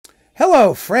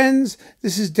Hello, friends.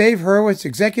 This is Dave Hurwitz,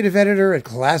 executive editor at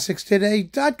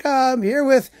ClassicsToday.com, here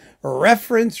with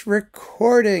Reference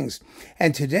Recordings.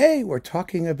 And today we're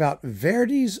talking about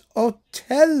Verdi's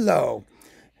Otello.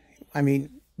 I mean,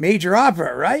 major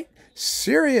opera, right?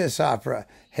 Serious opera.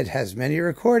 It has many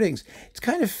recordings. It's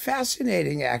kind of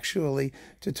fascinating, actually,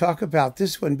 to talk about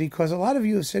this one because a lot of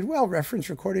you have said, well, reference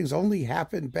recordings only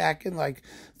happened back in like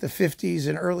the 50s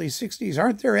and early 60s.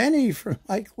 Aren't there any from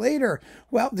like later?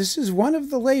 Well, this is one of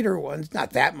the later ones,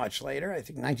 not that much later, I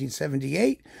think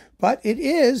 1978, but it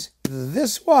is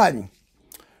this one.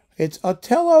 It's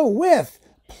Otello with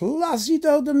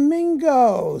Placido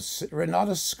Domingo,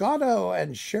 Renata Scotto,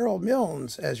 and Cheryl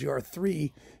Milnes as your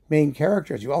three main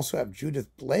characters. You also have Judith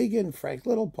Blagan, Frank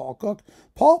Little, Paul Cook,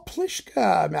 Paul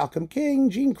Pliszka, Malcolm King,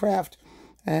 Gene Kraft,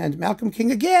 and Malcolm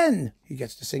King again. He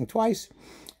gets to sing twice.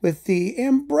 With the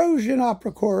Ambrosian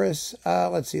Opera Chorus,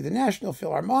 let's see, the National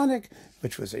Philharmonic,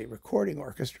 which was a recording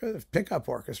orchestra, a pickup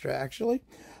orchestra actually,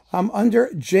 under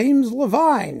James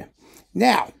Levine.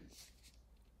 Now,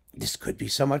 this could be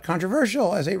somewhat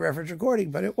controversial as a reference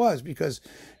recording, but it was because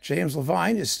James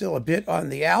Levine is still a bit on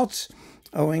the outs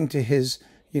owing to his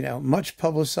much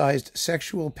publicized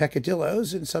sexual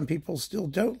peccadillos, and some people still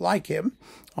don't like him.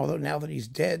 Although now that he's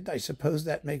dead, I suppose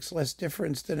that makes less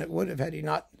difference than it would have had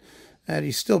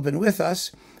he still been with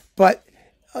us. But,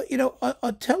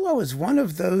 Otello is one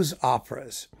of those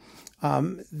operas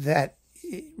that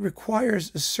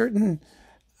requires a certain,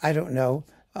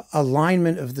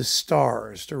 alignment of the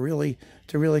stars to really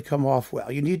come off well.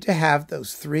 You need to have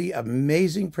those three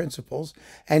amazing principles,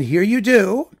 and here you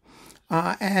do.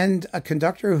 And a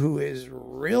conductor who is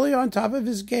really on top of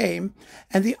his game.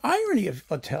 And the irony of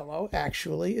Otello,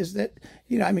 actually, is that,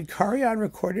 Karajan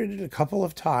recorded it a couple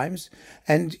of times.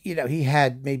 And, he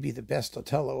had maybe the best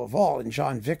Otello of all in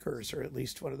John Vickers, or at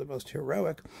least one of the most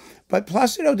heroic. But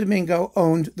Placido Domingo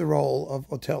owned the role of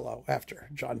Otello after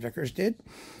John Vickers did.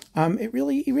 He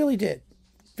really did.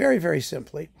 Very, very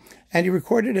simply. And he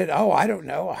recorded it,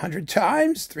 100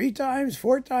 times, 3 times,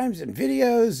 4 times, in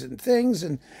videos and things.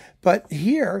 But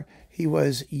here he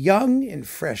was young and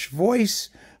fresh voice,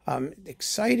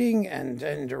 exciting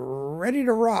and ready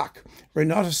to rock.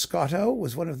 Renata Scotto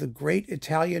was one of the great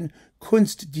Italian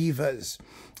Kunstdivas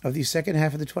of the second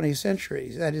half of the 20th century.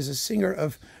 That is a singer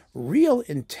of real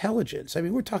intelligence. I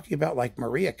mean, we're talking about like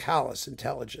Maria Callas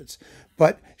intelligence,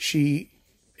 but she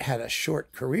had a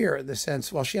short career in the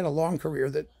sense, well, she had a long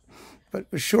career but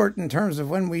was short in terms of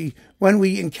when we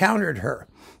encountered her.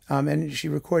 And she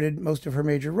recorded most of her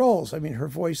major roles. I mean, her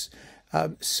voice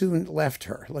soon left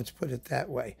her, let's put it that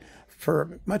way,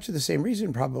 for much of the same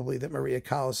reason probably that Maria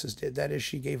Callas's did. That is,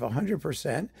 she gave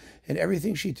 100% in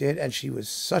everything she did, and she was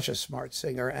such a smart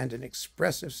singer and an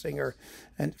expressive singer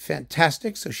and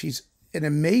fantastic. So she's an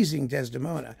amazing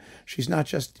Desdemona. She's not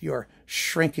just your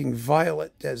shrinking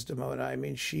violet Desdemona. I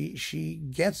mean, she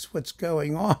gets what's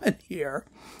going on here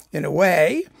in a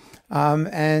way.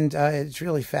 And it's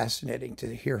really fascinating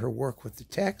to hear her work with the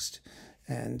text.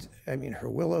 And I mean, her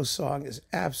Willow song is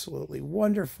absolutely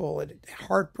wonderful and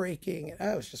heartbreaking.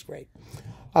 It's just great.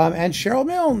 And Cheryl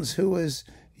Milnes, who was,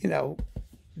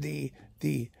 the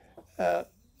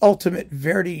ultimate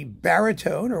Verdi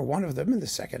baritone, or one of them, in the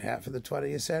second half of the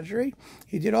 20th century.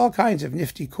 He did all kinds of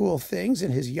nifty, cool things,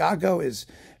 and his Iago is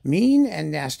mean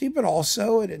and nasty, but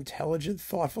also an intelligent,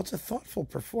 thoughtful. It's a thoughtful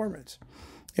performance.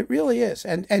 It really is.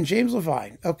 And James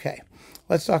Levine. Okay,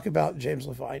 let's talk about James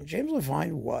Levine. James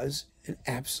Levine was an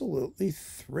absolutely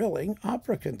thrilling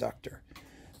opera conductor.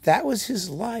 That was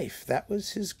his life. That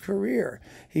was his career.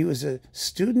 He was a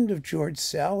student of George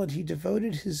Sell, and he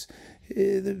devoted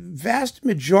the vast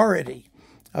majority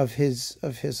of his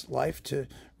life to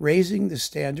raising the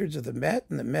standards of the Met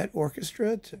and the Met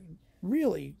Orchestra to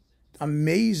really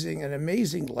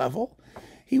amazing level.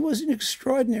 He was an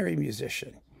extraordinary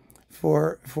musician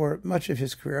for much of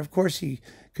his career. Of course, he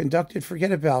conducted,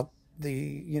 forget about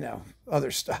the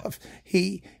other stuff.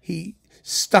 He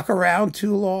stuck around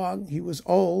too long. He was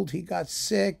old. He got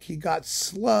sick. He got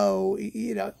slow.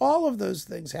 All of those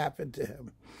things happened to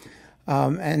him.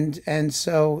 And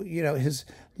so, his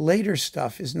later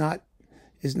stuff is not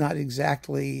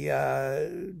exactly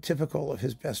typical of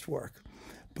his best work.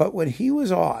 But when he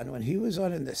was on in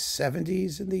the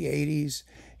 70s and the 80s,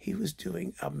 he was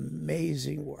doing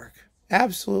amazing work.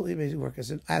 Absolutely amazing work as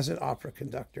an opera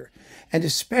conductor, and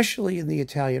especially in the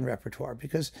Italian repertoire,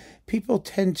 because people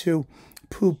tend to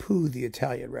poo-poo the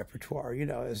Italian repertoire,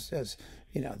 as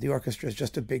the orchestra is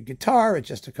just a big guitar. It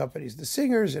just accompanies the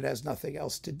singers. It has nothing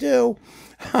else to do.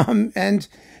 And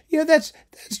that's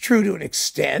true to an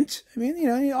extent. I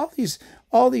mean, all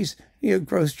all these,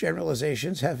 gross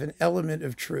generalizations have an element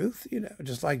of truth,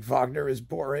 just like Wagner is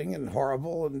boring and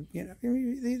horrible. And,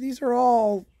 these are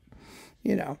all,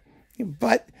 you know,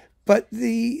 but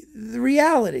the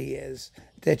reality is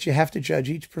that you have to judge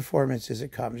each performance as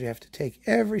it comes. You have to take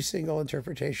every single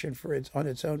interpretation on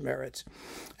its own merits.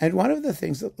 And one of the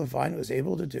things that Levine was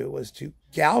able to do was to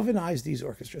galvanize these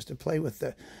orchestras to play with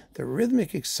the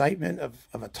rhythmic excitement of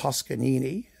a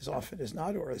Toscanini, as often as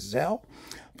not, or a Zell,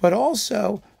 but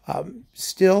also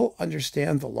still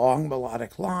understand the long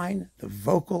melodic line, the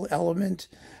vocal element.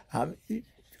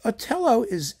 Otello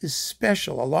is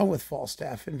special, along with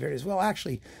Falstaff and Verdi's. Well,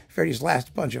 actually, Verdi's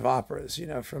last bunch of operas,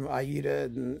 from Aida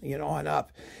and on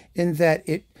up, in that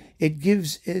it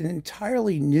gives an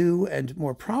entirely new and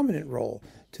more prominent role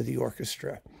to the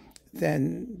orchestra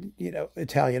than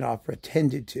Italian opera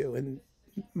tended to in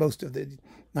most of the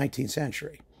 19th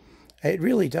century. It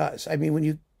really does. I mean, when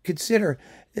you consider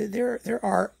there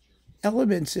are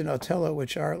elements in Otello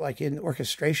which are like in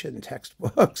orchestration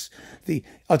textbooks. The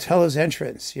Otello's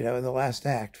entrance, in the last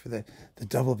act for the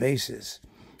double basses,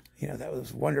 that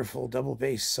was wonderful double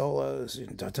bass solos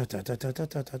and da da da da da da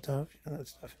da da, that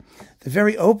stuff. The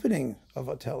very opening of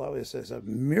Otello is a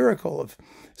miracle of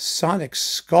sonic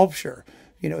sculpture.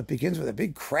 It begins with a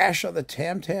big crash on the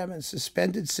tam-tam and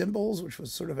suspended cymbals, which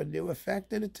was sort of a new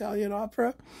effect in Italian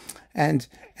opera, and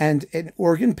an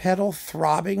organ pedal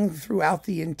throbbing throughout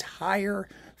the entire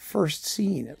first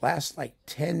scene. It lasts like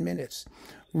 10 minutes.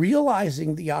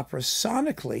 Realizing the opera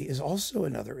sonically is also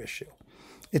another issue.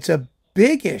 It's a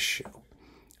big issue.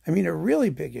 I mean, a really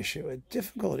big issue, a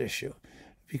difficult issue,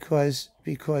 because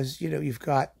you've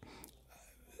got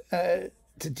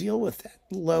to deal with that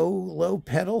low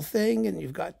pedal thing, and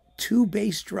you've got two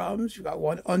bass drums, you've got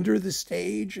one under the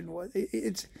stage, and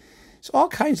it's all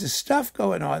kinds of stuff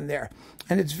going on there,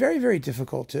 and it's very, very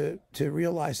difficult to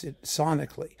realize it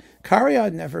sonically.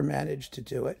 Karajan never managed to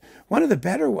do it. One of the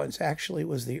better ones actually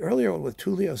was the earlier one with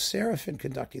Tullio Serafin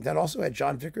conducting. That also had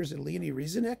John Vickers and Leonie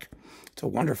Rieseneck. It's a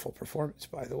wonderful performance,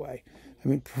 by the way. I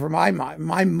mean, for my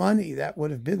money, that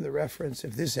would have been the reference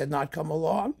if this had not come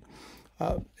along.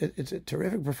 It's a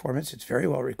terrific performance. It's very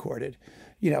well recorded.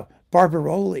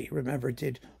 Barbaroli, remember,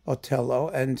 did Otello,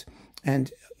 and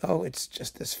it's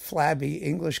just this flabby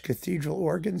English cathedral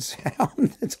organ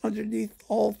sound that's underneath the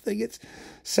whole thing. It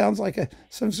sounds like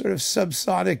some sort of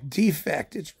subsonic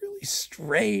defect. It's really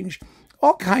strange.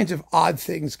 All kinds of odd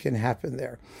things can happen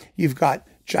there. You've got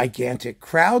gigantic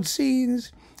crowd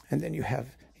scenes, and then you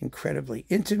have incredibly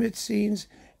intimate scenes.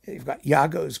 You've got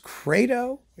Iago's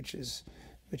Credo, which is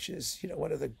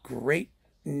one of the great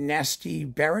nasty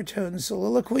baritone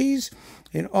soliloquies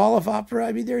in all of opera.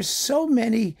 I mean, there's so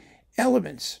many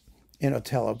elements in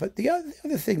Otello. But the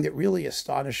other thing that really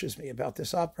astonishes me about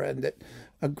this opera, and that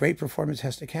a great performance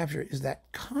has to capture, is that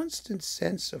constant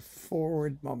sense of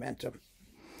forward momentum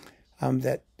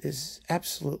that is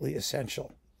absolutely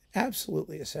essential.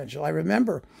 Absolutely essential. I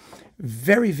remember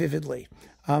very vividly,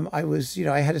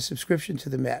 I had a subscription to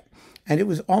the Met, and it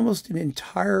was almost an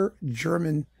entire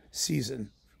German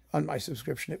season on my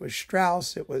subscription. It was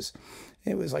Strauss, it was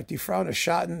like Die Frau und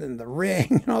Schatten and The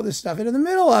Ring and all this stuff. And in the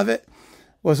middle of it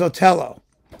was Otello.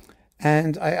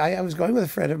 And I was going with a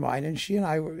friend of mine, and she and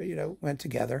I were, went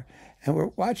together, and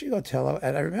we're watching Otello.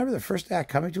 And I remember the first act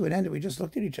coming to an end, and we just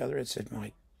looked at each other and said,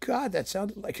 "My God, that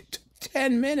sounded like it took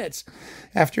 10 minutes."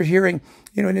 After hearing,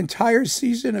 an entire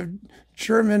season of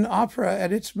German opera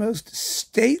at its most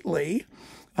stately,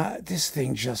 this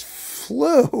thing just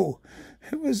flew.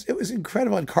 It was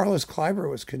incredible. And Carlos Kleiber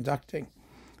was conducting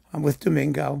with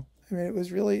Domingo. I mean, it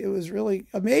was really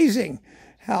amazing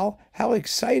how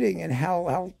exciting, and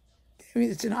how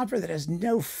it's an opera that has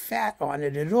no fat on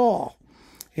it at all.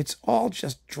 It's all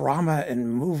just drama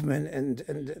and movement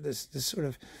and this sort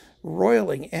of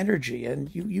roiling energy,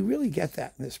 and you really get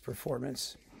that in this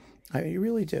performance. I mean, you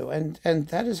really do, and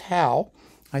that is how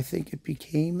I think it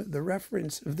became the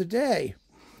reference of the day,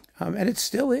 and it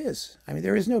still is. I mean,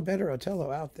 there is no better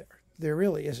Otello out there. There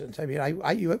really isn't. I mean,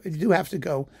 you do have to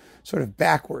go sort of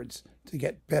backwards to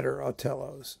get better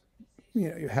Otellos.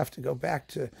 You have to go back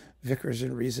to Vickers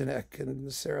and Rieseneck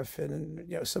and Serafin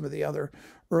and some of the other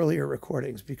earlier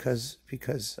recordings because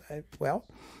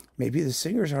maybe the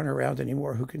singers aren't around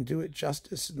anymore who can do it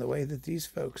justice in the way that these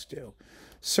folks do.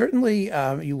 Certainly,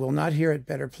 you will not hear it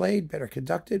better played, better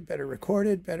conducted, better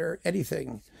recorded, better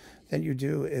anything than you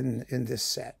do in this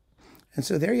set. And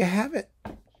so there you have it,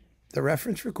 the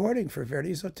reference recording for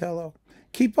Verdi's Otello.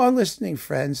 Keep on listening,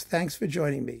 friends. Thanks for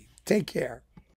joining me. Take care.